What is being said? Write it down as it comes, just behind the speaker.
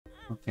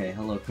Okay,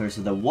 hello Curse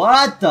of the—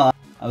 what the—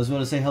 I was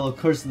going to say hello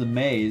Curse of the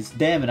Maze.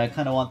 Damn it, I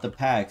kind of want the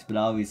packs, but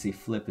obviously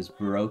Flip is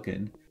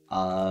broken.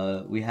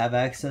 We have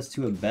access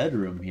to a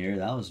bedroom here.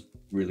 That was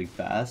really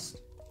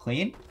fast.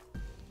 Clean?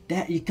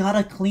 Dad, you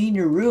gotta clean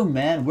your room,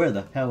 man. Where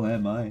the hell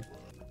am I?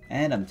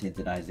 And I'm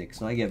Tainted Isaac,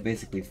 so I get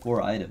basically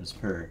 4 items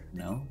per,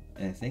 no?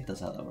 I think that's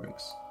how that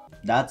works.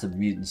 That's a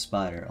mutant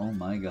spider, oh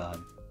my god.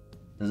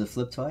 Does it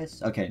flip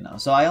twice? Okay, no.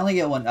 So I only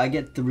get 1, I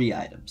get 3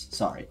 items.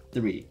 Sorry,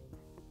 3.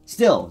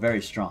 Still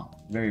very strong.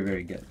 Very,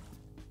 very good.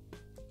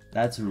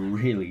 That's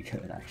really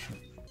good,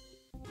 actually.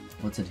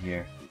 What's in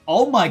here?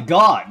 Oh my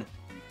god!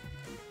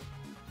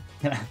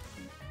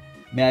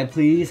 May I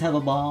please have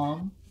a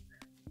bomb?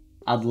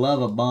 I'd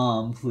love a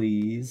bomb,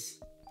 please.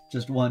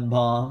 Just 1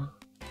 bomb.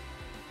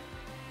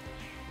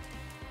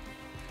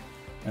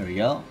 There we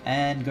go.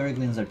 And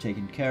Gurglings are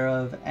taken care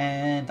of,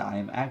 and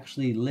I'm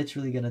actually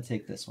literally gonna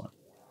take this one.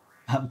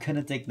 I'm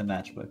gonna take the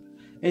matchbook.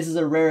 This is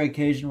a rare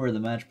occasion where the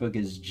matchbook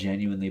is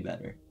genuinely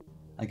better.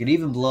 I could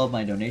even blow up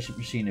my donation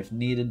machine if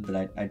needed,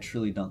 but I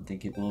truly don't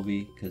think it will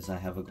be, because I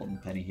have a golden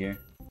penny here.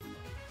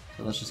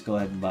 So let's just go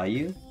ahead and buy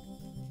you.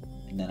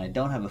 And then I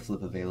don't have a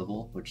flip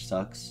available, which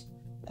sucks.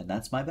 And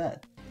that's my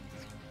bet.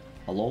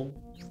 Hello?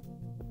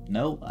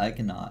 No, I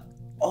cannot.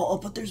 Oh,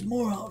 but there's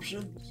more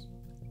options!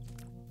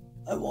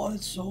 I want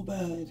it so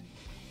bad.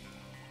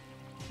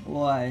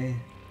 Why?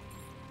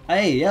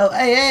 Hey, yo,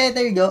 hey,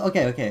 there you go.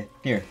 Okay, okay,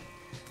 here.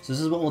 So this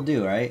is what we'll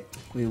do, right?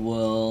 We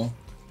will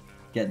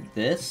get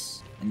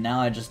this, and now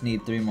I just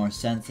need 3 more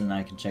cents and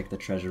I can check the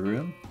treasure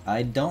room.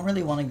 I don't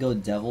really want to go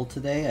devil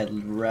today. I'd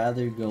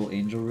rather go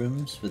angel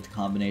rooms with the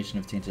combination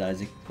of Tainted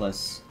Isaac,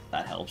 plus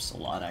that helps a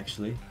lot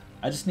actually.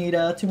 I just need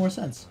 2 more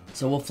cents.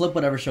 So we'll flip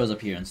whatever shows up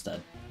here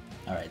instead.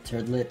 Alright,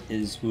 Turdlet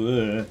is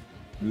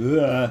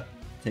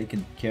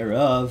taken care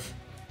of.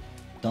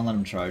 Don't let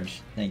him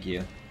charge. Thank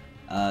you.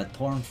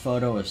 Torn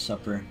Photo or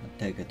Supper? I'll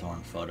take a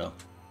Torn Photo.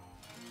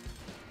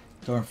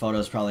 Torn Photo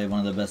is probably one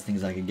of the best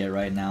things I could get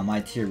right now. My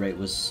tier rate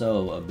was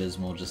so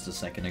abysmal just a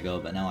second ago,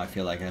 but now I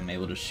feel like I'm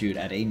able to shoot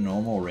at a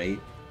normal rate.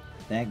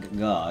 Thank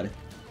God.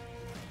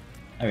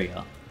 There we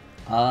go.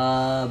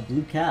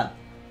 Blue Cap.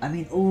 I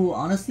mean, oh,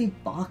 honestly,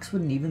 box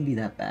wouldn't even be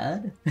that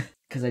bad.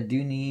 Because I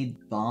do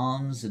need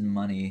bombs and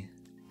money.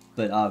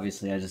 But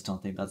obviously, I just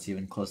don't think that's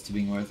even close to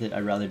being worth it.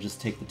 I'd rather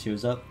just take the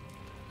tiers up.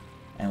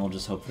 And we'll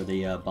just hope for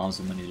the bombs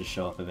and money to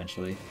show up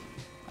eventually.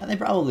 And they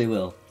probably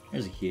will.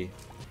 Here's a key.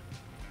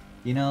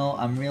 You know,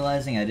 I'm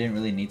realizing I didn't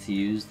really need to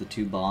use the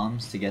 2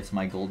 bombs to get to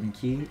my golden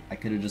key. I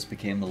could have just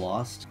became the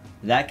Lost.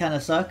 That kind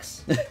of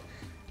sucks.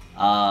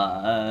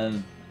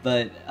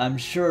 But I'm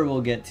sure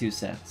we'll get 2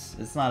 cents.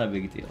 It's not a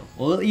big deal.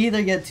 We'll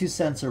either get 2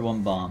 cents or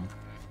 1 bomb.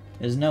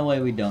 There's no way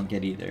we don't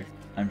get either.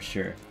 I'm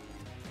sure.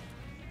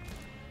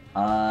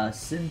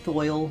 Synth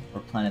Oil or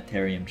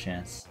Planetarium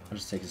chance. I'll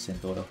just take a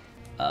Synth Oil.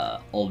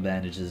 Old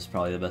bandages is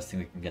probably the best thing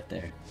we can get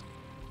there.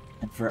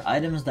 And for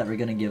items that we're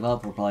gonna give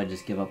up, we'll probably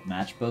just give up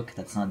Matchbook.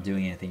 That's not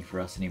doing anything for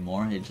us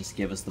anymore. It just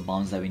gave us the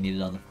bombs that we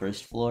needed on the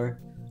first floor.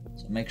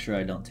 So make sure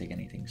I don't take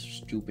anything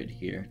stupid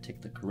here.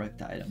 Take the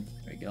correct item.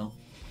 There we go.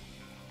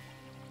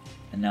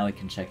 And now we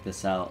can check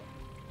this out.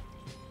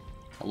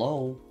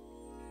 Hello?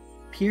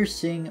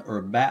 Piercing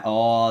or bat—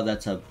 oh,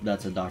 that's a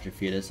Dr.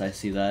 Fetus. I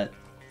see that.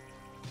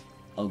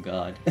 Oh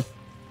god.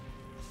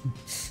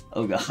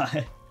 Oh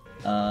god.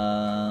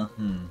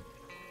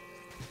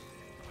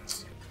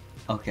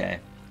 Okay.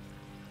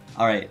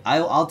 Alright,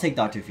 I'll take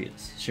Dr.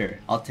 Fetus. Sure,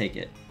 I'll take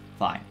it.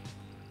 Fine.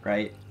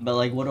 Right? But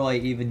like, what do I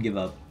even give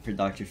up for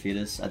Dr.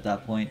 Fetus at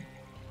that point?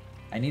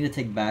 I need to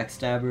take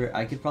Backstabber.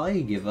 I could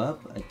probably give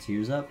up a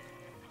Tears Up.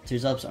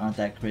 Tears Ups aren't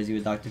that crazy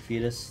with Dr.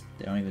 Fetus.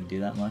 They don't even do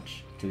that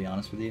much, to be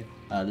honest with you.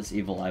 This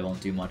Evil Eye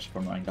won't do much if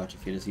I'm running Dr.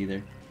 Fetus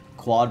either.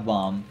 Quad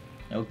Bomb.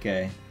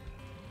 Okay.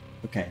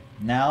 Okay,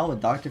 now with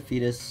Dr.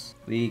 Fetus,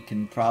 we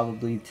can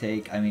probably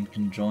take— I mean,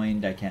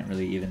 Conjoined I can't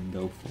really even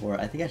go for.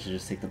 I think I should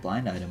just take the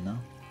blind item, though.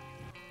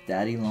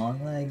 Daddy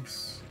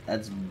Longlegs,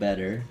 that's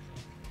better.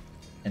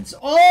 And so—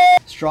 oh!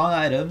 Strong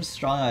items,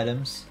 strong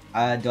items.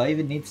 Do I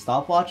even need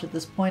Stopwatch at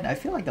this point? I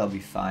feel like I'll be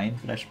fine,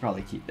 but I should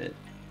probably keep it.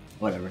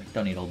 Whatever,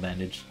 don't need Old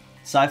Bandage.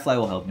 Sci-Fly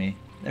will help me.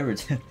 There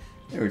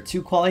were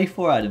 2 quality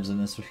 4 items in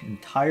this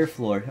entire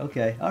floor.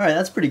 Okay, alright,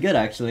 that's pretty good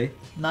actually.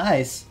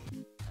 Nice.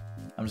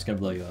 I'm just gonna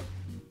blow you up.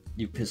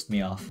 You pissed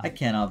me off. I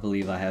cannot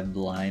believe I have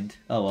blind.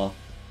 Oh well.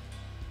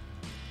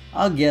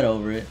 I'll get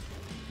over it.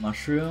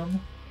 Mushroom.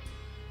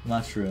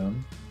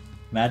 Mushroom.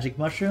 Magic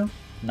mushroom?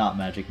 Not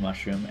magic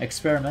mushroom.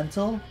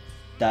 Experimental?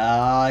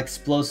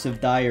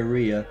 Explosive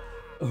diarrhea.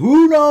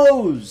 Who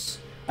knows?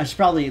 I should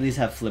probably at least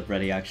have flip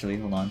ready actually.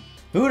 Hold on.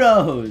 Who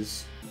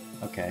knows?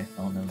 Okay.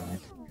 Oh, never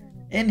mind.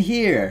 In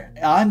here.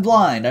 I'm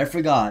blind. I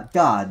forgot.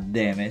 God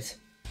damn it.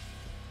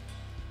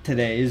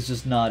 Today is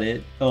just not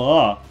it.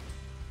 Oh.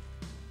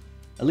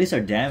 At least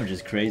our damage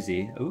is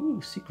crazy. Ooh,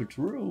 secret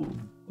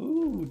room.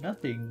 Ooh,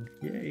 nothing.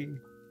 Yay.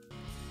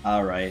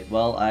 Alright,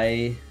 well,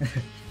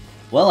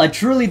 well, I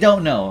truly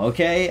don't know,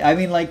 okay? I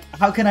mean, like,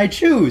 how can I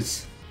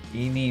choose?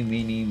 Eeny,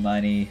 meeny,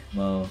 miny,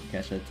 mo.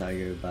 Catch a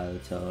tiger by the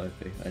toe.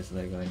 If I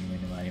select eeny,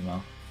 meeny, miny,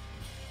 mo.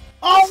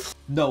 Oh!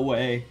 No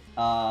way.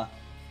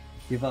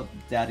 Give up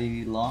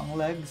daddy long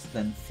legs,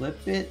 then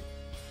flip it.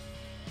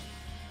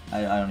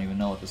 I don't even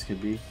know what this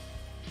could be.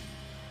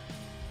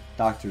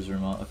 Doctor's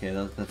remote. Okay,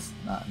 that's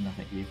not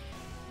nothing. You.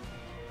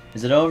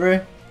 Is it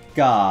over?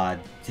 God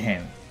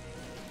damn.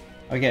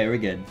 Okay, we're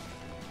good.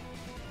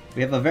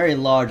 We have a very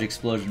large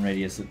explosion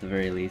radius at the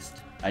very least.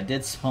 I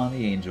did spawn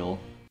the angel.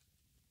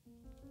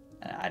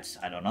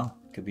 I don't know.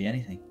 Could be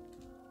anything.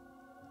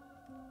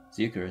 It's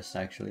Eucharist,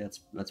 actually.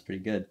 That's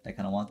pretty good. I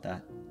kind of want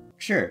that.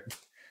 Sure.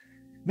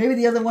 Maybe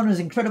the other one was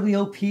incredibly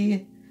OP,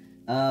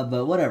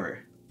 but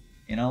whatever.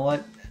 You know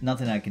what?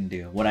 Nothing I can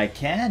do. What I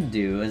can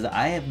do is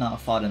I have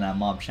not fought in that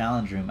mob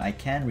challenge room. I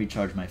can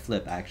recharge my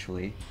flip,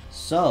 actually.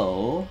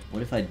 So,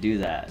 what if I do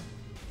that?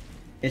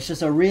 It's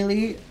just a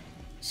really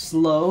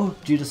slow,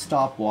 due to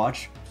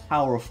stopwatch,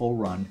 powerful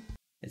run.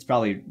 It's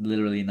probably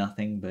literally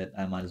nothing, but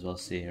I might as well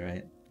see,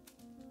 right?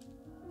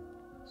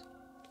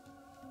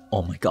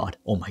 Oh my god,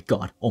 oh my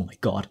god, oh my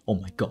god, oh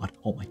my god,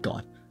 oh my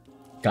god.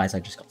 Guys, I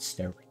just got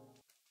stairway.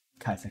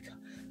 Guys,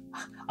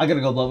 I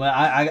gotta go blow my...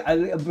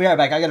 I'll be right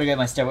back, I gotta get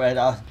my stairway.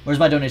 Where's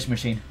my donation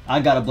machine?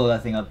 I gotta blow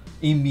that thing up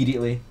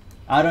immediately.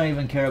 I don't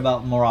even care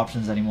about more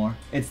options anymore.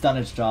 It's done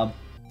its job.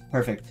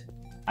 Perfect.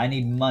 I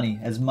need money,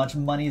 as much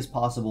money as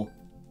possible.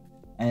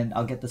 And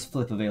I'll get this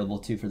flip available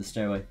too for the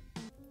stairway.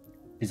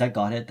 Is that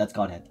Godhead? That's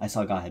Godhead. I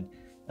saw Godhead.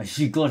 I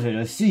see Godhead,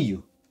 I see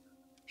you.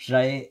 Should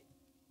I...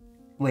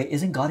 Wait,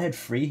 isn't Godhead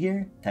free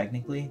here?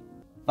 Technically?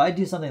 If I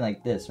do something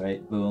like this,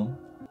 right? Boom.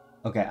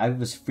 Okay, I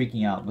was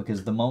freaking out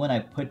because the moment I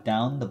put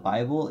down the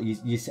Bible,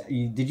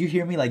 did you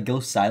hear me like go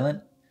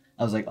silent?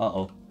 I was like,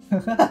 uh-oh.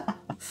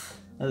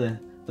 But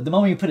the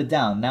moment you put it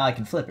down, now I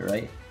can flip it,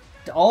 right?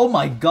 Oh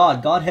my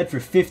god, Godhead for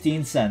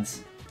 15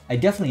 cents. I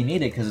definitely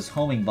need it because it's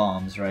homing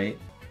bombs, right?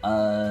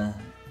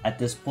 At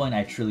this point,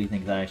 I truly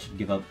think that I should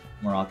give up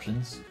more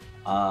options.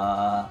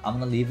 I'm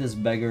gonna leave this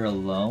beggar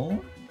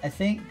alone, I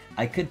think.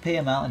 I could pay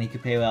him out and he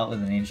could pay out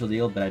with an angel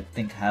deal, but I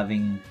think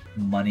having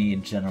money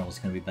in general is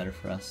gonna be better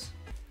for us.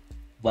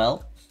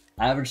 Well,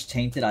 average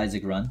Tainted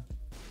Isaac run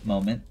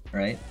moment,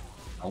 right?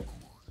 Oh.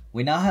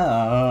 We now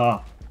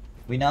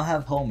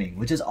have homing,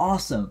 which is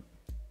awesome.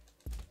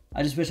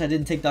 I just wish I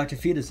didn't take Dr.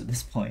 Fetus at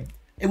this point.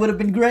 It would have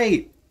been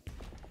great.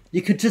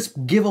 You could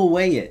just give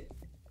away it.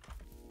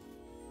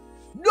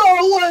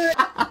 No way!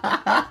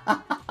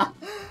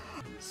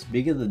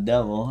 Speak of the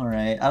devil,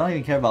 alright. I don't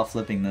even care about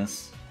flipping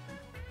this.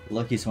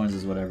 Lucky Sworns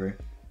is whatever.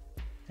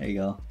 There you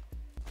go.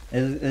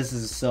 This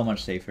is so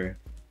much safer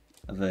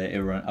of a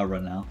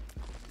run now.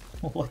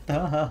 What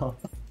the hell?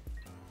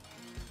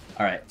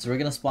 Alright, so we're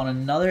gonna spawn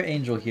another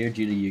angel here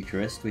due to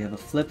Eucharist. We have a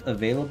flip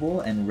available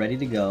and ready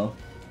to go.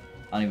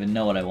 I don't even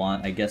know what I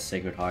want. I guess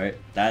Sacred Heart.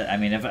 That, I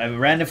mean,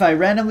 if I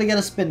randomly get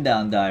a spin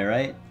down die,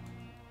 right?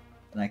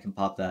 Then I can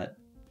pop that.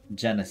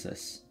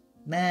 Genesis.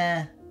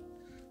 Nah.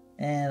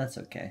 That's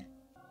okay.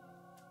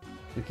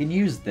 We can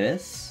use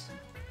this.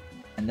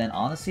 And then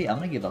honestly, I'm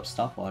gonna give up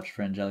Stopwatch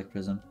for Angelic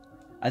Prism.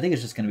 I think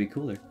it's just gonna be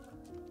cooler.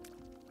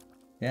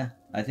 Yeah,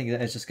 I think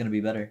it's just gonna be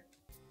better.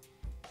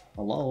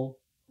 Hello?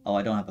 Oh,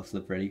 I don't have a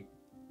flip ready.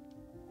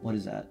 What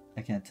is that?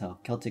 I can't tell.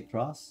 Celtic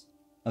Cross?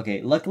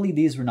 Okay, luckily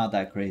these were not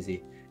that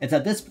crazy. It's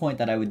at this point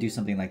that I would do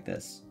something like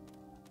this.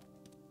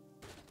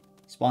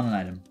 Spawn an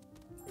item.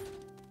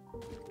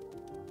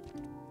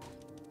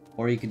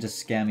 Or you could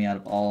just scam me out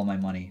of all of my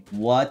money.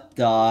 What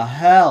the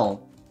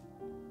hell?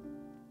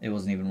 It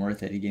wasn't even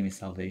worth it. He gave me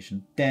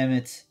salvation. Damn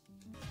it.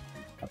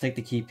 I'll take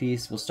the key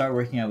piece. We'll start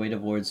working our way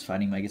towards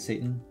fighting Mega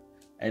Satan.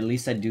 At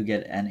least I do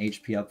get an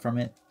HP up from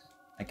it.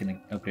 I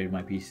can upgrade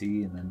my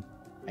PC and then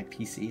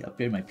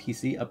upgrade my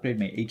PC, upgrade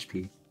my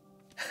HP.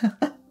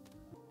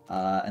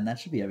 And that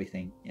should be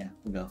everything. Yeah,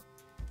 we'll go.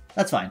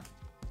 That's fine.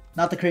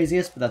 Not the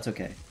craziest, but that's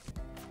okay.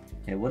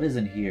 Okay, what is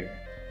in here?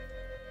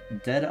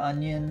 Dead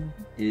Onion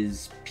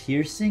is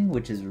piercing,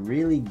 which is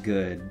really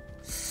good.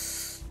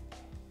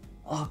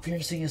 Oh,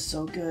 piercing is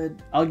so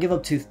good. I'll give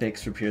up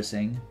toothpicks for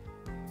piercing.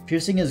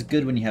 Piercing is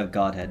good when you have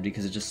Godhead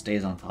because it just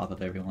stays on top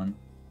of everyone.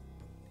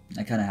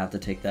 I kind of have to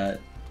take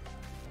that.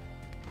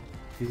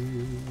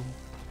 You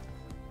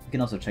can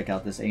also check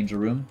out this angel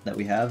room that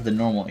we have, the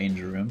normal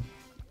angel room.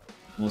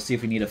 We'll see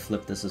if we need to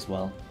flip this as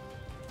well.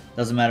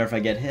 Doesn't matter if I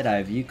get hit, I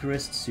have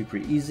Eucharist, super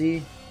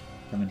easy.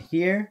 Come in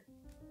here.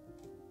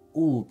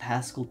 Ooh,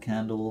 Paschal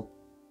Candle,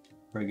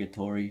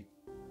 Purgatory.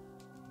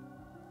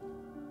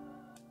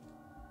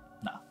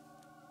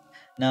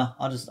 No,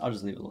 I'll just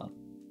leave it alone.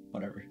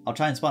 Whatever. I'll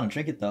try and spawn a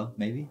trinket though,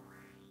 maybe.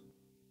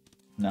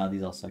 No,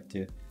 these all suck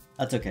too.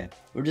 That's okay.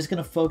 We're just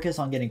gonna focus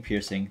on getting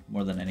piercing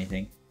more than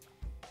anything.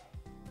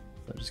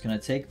 So I'm just gonna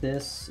take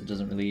this. It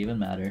doesn't really even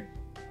matter.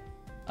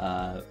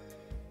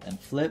 And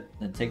flip,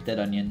 then take that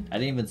onion. I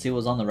didn't even see what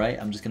was on the right.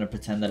 I'm just gonna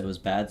pretend that it was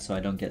bad so I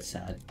don't get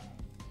sad.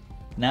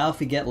 Now if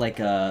we get like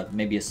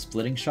maybe a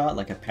splitting shot,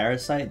 like a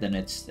parasite, then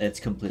it's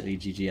completely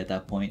GG at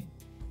that point.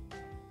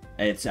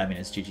 I mean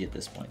it's GG at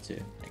this point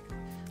too.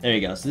 There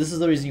you go. So this is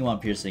the reason you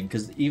want piercing,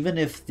 because even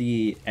if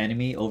the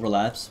enemy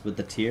overlaps with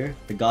the tier,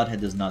 the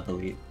Godhead does not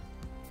delete.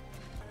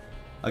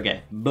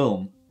 Okay,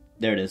 boom.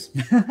 There it is.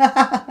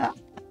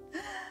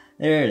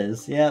 There it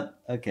is. Yep.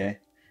 Okay.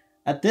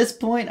 At this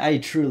point, I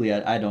actually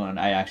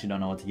don't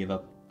know what to give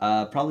up.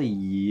 Probably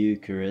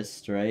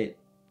Eucharist, right?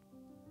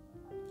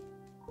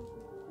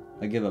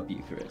 I'll give up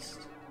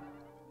Eucharist.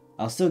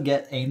 I'll still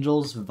get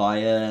Angels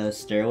via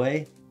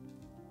Stairway.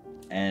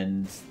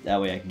 And that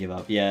way I can give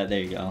up. Yeah,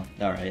 there you go.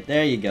 Alright,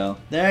 there you go.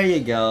 There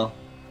you go.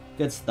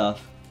 Good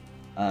stuff.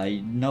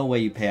 No way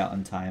you pay out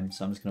on time,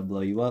 so I'm just gonna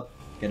blow you up,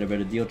 get a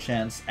better deal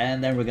chance,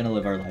 and then we're gonna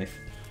live our life.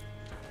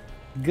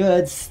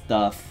 Good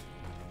stuff.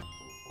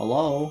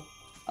 Hello?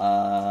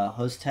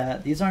 Host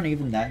hat. These aren't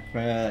even that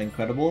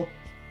incredible.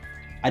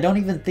 I don't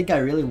even think I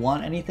really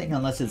want anything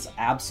unless it's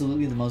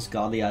absolutely the most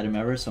godly item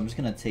ever, so I'm just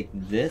gonna take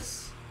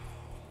this.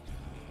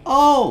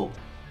 Oh!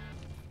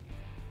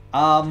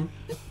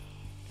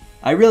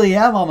 I really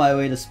am on my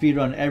way to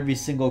speedrun every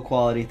single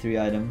quality 3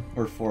 item,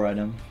 or 4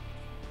 item.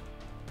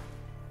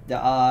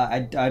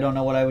 I don't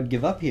know what I would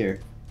give up here.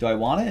 Do I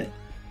want it?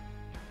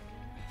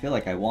 I feel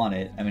like I want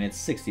it. I mean, it's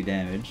 60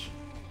 damage.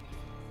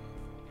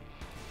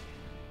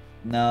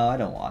 No, I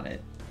don't want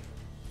it.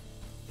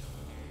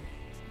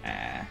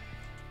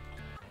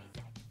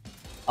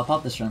 I'll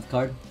pop the strength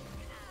card,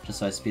 just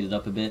so I speed it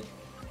up a bit.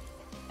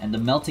 And the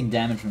melting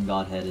damage from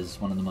Godhead is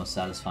one of the most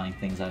satisfying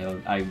things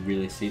I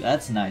really see.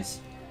 That's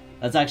nice.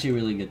 That's actually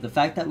really good. The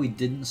fact that we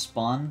didn't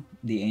spawn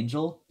the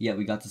angel, yet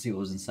we got to see what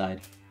was inside.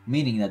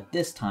 Meaning that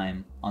this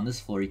time, on this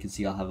floor, you can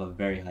see I'll have a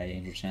very high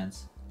angel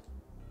chance.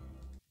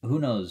 Who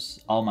knows?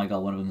 Oh my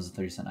god, one of them is a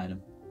 30-cent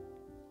item.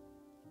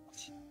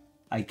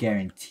 I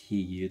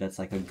guarantee you that's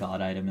like a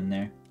god item in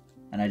there.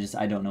 And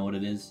I don't know what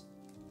it is.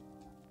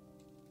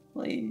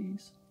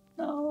 Please.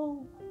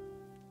 No.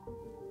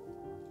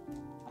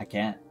 I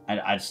can't.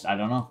 I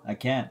don't know. I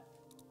can't.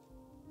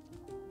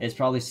 It's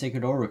probably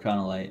Sacred or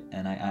Chronolite,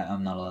 and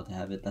I'm not allowed to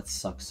have it. That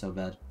sucks so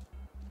bad.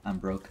 I'm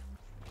broke.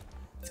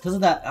 It's because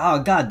of that.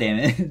 Oh, god damn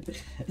it.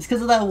 It's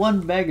because of that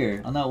one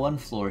beggar on that one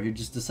floor who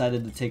just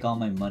decided to take all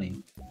my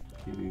money.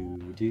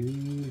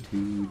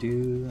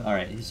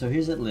 Alright, so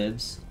here's it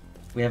lives.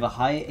 We have a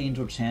high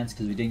angel chance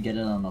because we didn't get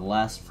it on the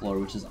last floor,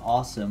 which is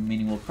awesome,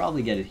 meaning we'll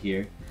probably get it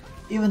here.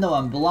 Even though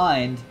I'm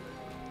blind,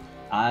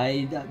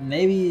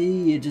 maybe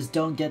you just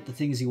don't get the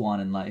things you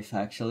want in life,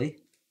 actually.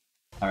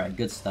 Alright,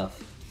 good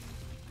stuff.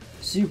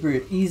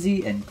 Super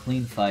easy and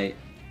clean fight.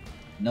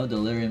 No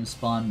delirium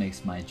spawn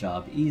makes my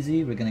job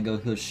easy. We're gonna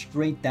go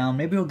straight down.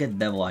 Maybe we'll get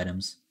devil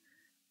items.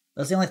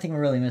 That's the only thing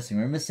we're really missing.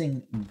 We're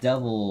missing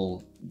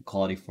devil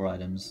quality 4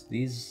 items.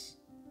 These...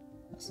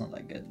 that's not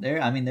that good.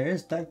 There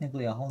is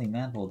technically a holy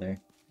mantle there.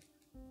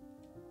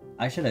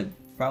 I should have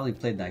probably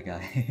played that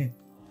guy.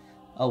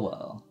 Oh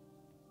well.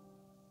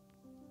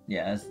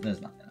 Yeah,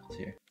 there's nothing else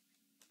here.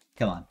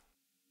 Come on.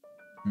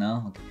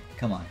 No? Okay.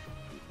 Come on.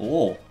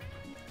 Oh!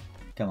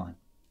 Come on.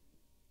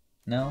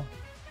 No?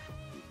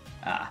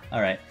 Ah,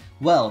 alright.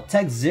 Well,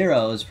 Tech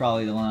Zero is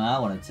probably the one I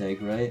want to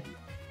take, right?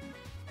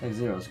 Tech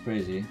Zero is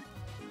crazy.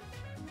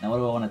 Now what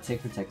do I want to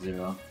take for Tech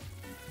Zero?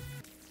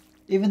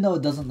 Even though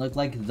it doesn't look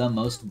like the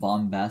most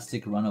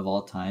bombastic run of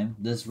all time,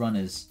 this run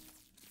is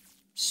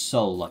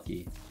so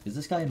lucky. Is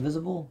this guy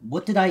invisible?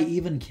 What did I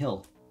even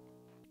kill?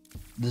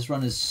 This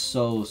run is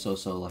so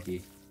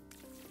lucky.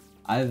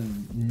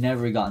 I've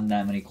never gotten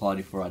that many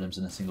quality 4 items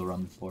in a single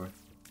run before.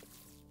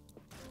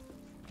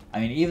 I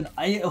mean, even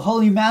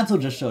Holy Mantle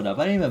just showed up.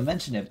 I didn't even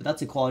mention it, but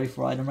that's a quality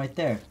 4 item right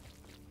there.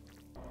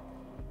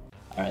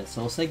 Alright,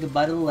 so we'll say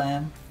goodbye to the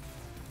lamb.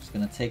 Just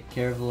gonna take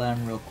care of the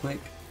lamb real quick.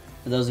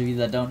 For those of you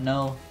that don't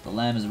know, the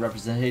lamb is a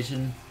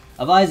representation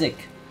of Isaac.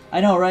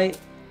 I know, right?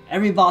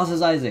 Every boss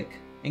is Isaac,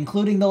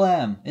 including the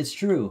lamb. It's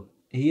true.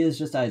 He is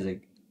just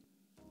Isaac.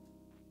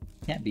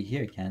 Can't be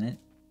here, can it?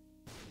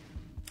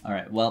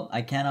 Alright, well,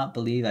 I cannot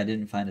believe I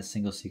didn't find a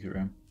single secret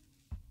room.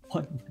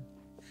 What?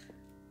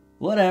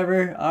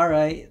 Whatever,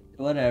 alright,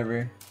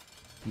 whatever.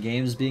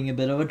 Game's being a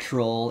bit of a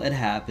troll. It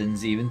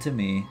happens, even to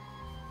me.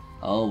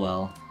 Oh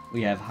well.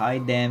 We have high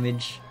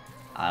damage.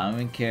 I don't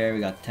even care. We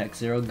got Tech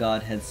Zero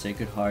Godhead,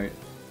 Sacred Heart,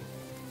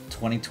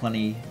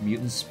 2020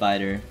 Mutant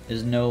Spider.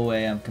 There's no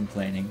way I'm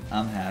complaining.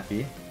 I'm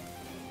happy.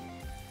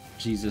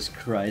 Jesus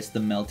Christ, the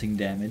melting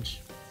damage.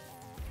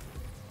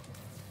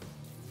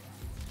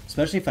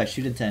 Especially if I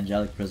shoot into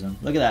Angelic Prism.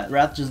 Look at that,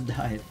 Wrath just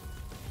died.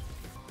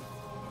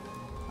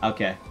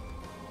 Okay.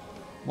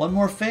 One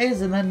more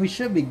phase and then we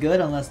should be good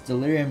unless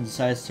Delirium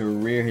decides to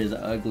rear his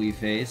ugly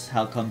face.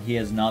 How come he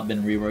has not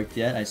been reworked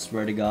yet? I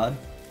swear to God.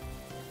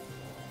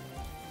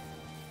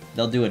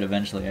 They'll do it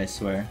eventually, I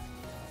swear.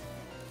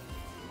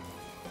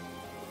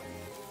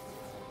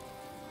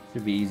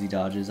 Should be easy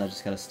dodges. I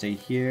just gotta stay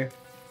here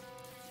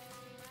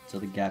so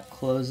the gap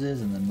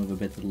closes and then move a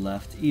bit to the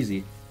left.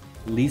 Easy.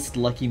 Least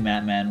lucky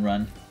Matman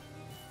run.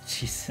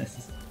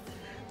 Jesus.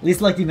 Least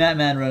lucky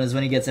Matman run is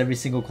when he gets every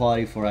single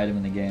quality 4 item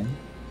in the game.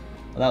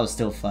 Well, that was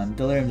still fun.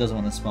 Delirium doesn't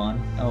want to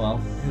spawn. Oh well,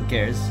 who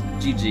cares?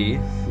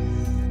 GG.